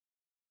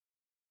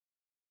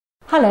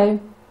Hello,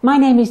 my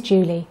name is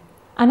Julie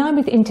and I'm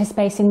with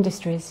Interspace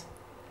Industries.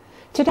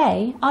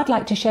 Today I'd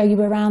like to show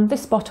you around the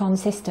SpotOn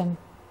system.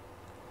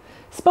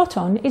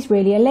 SpotOn is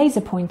really a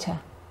laser pointer.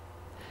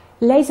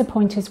 Laser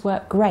pointers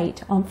work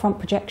great on front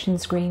projection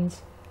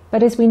screens,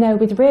 but as we know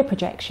with rear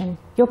projection,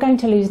 you're going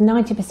to lose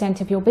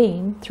 90% of your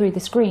beam through the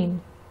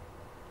screen.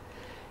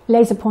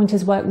 Laser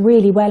pointers work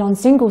really well on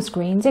single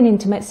screens in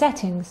intimate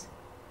settings,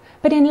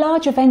 but in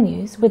larger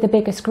venues with a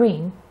bigger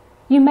screen,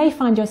 you may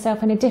find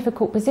yourself in a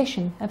difficult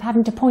position of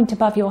having to point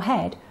above your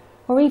head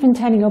or even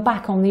turning your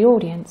back on the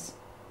audience.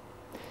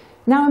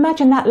 Now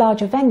imagine that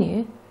larger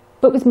venue,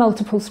 but with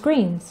multiple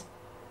screens.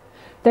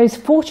 Those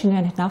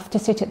fortunate enough to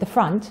sit at the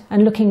front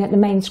and looking at the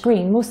main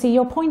screen will see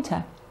your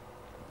pointer.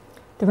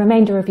 The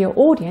remainder of your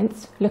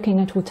audience, looking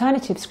at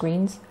alternative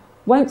screens,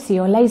 won't see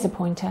your laser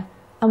pointer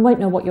and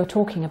won't know what you're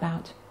talking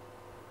about.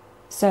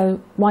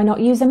 So why not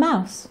use a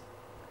mouse?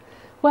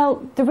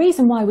 Well, the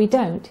reason why we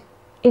don't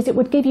is it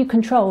would give you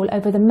control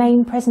over the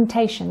main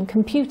presentation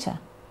computer.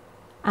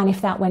 And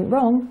if that went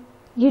wrong,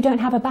 you don't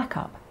have a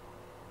backup.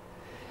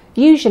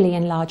 Usually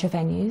in larger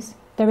venues,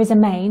 there is a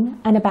main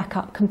and a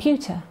backup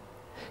computer.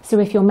 So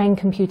if your main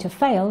computer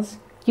fails,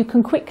 you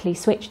can quickly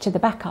switch to the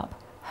backup,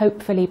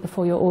 hopefully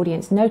before your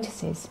audience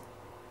notices.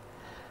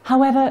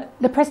 However,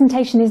 the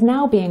presentation is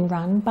now being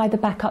run by the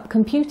backup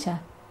computer.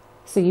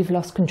 So you've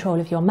lost control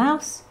of your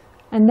mouse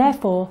and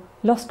therefore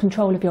lost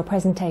control of your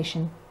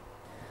presentation.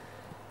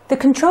 The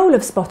control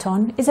of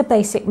SpotOn is a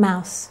basic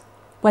mouse,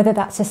 whether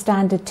that's a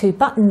standard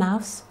 2-button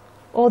mouse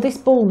or this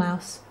ball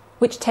mouse,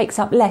 which takes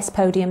up less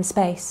podium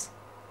space.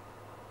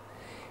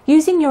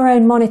 Using your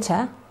own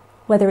monitor,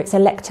 whether it's a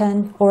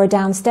lectern or a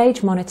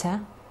downstage monitor,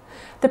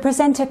 the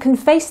presenter can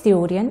face the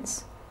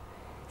audience,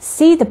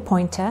 see the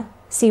pointer,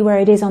 see where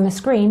it is on the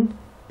screen,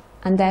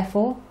 and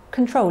therefore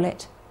control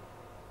it.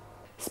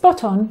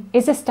 SpotOn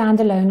is a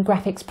standalone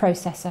graphics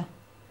processor.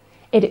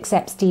 It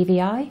accepts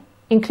DVI,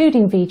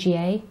 including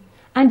VGA,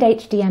 and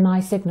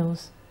HDMI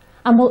signals,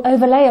 and will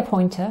overlay a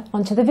pointer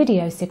onto the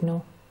video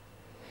signal.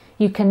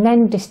 You can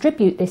then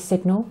distribute this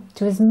signal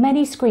to as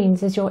many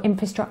screens as your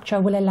infrastructure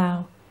will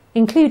allow,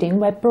 including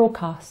web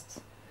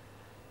broadcasts.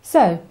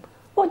 So,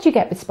 what do you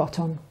get with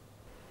SpotOn?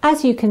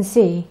 As you can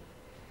see,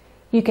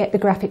 you get the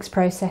graphics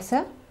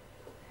processor,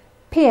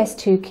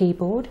 PS2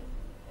 keyboard,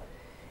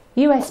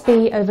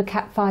 USB over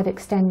Cat5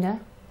 extender,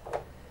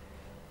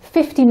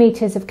 50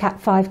 meters of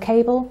Cat5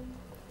 cable,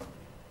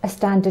 a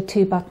standard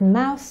 2-button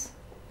mouse,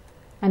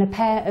 and a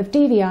pair of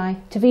DVI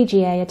to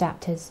VGA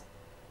adapters.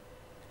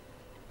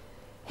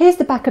 Here's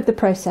the back of the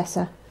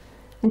processor,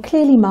 and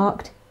clearly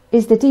marked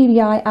is the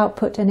DVI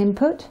output and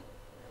input,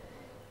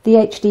 the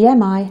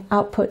HDMI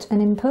output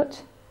and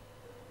input,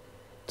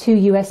 2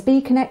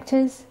 USB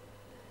connectors,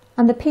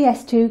 and the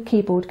PS2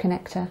 keyboard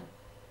connector.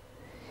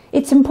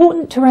 It's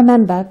important to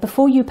remember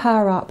before you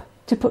power up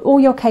to put all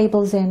your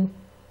cables in.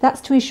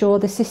 That's to ensure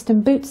the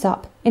system boots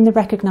up in the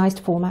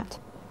recognised format.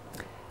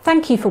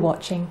 Thank you for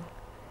watching.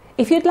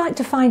 If you'd like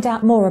to find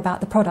out more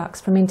about the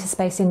products from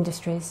Interspace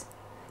Industries,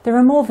 there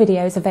are more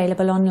videos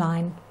available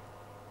online.